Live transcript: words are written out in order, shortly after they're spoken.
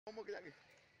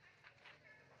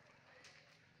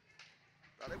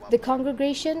The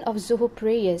congregation of Zohor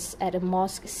prayers at a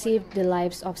mosque saved the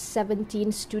lives of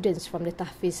 17 students from the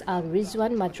Tahfiz Al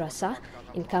Ridzuan Madrasah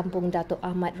in Kampung Dato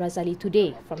Ahmad Razali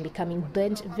today from becoming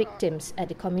burnt victims at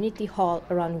the community hall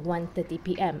around 1:30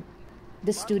 p.m.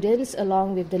 The students,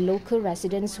 along with the local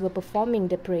residents, were performing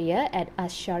the prayer at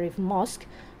As-Sharif Mosque,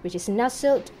 which is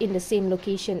nestled in the same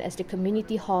location as the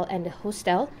community hall and the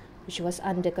hostel, which was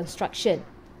under construction.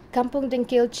 Kampung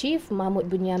Dengkil Chief Mahmud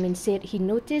Bunyamin said he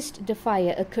noticed the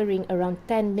fire occurring around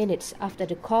 10 minutes after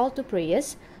the call to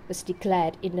prayers was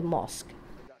declared in the mosque.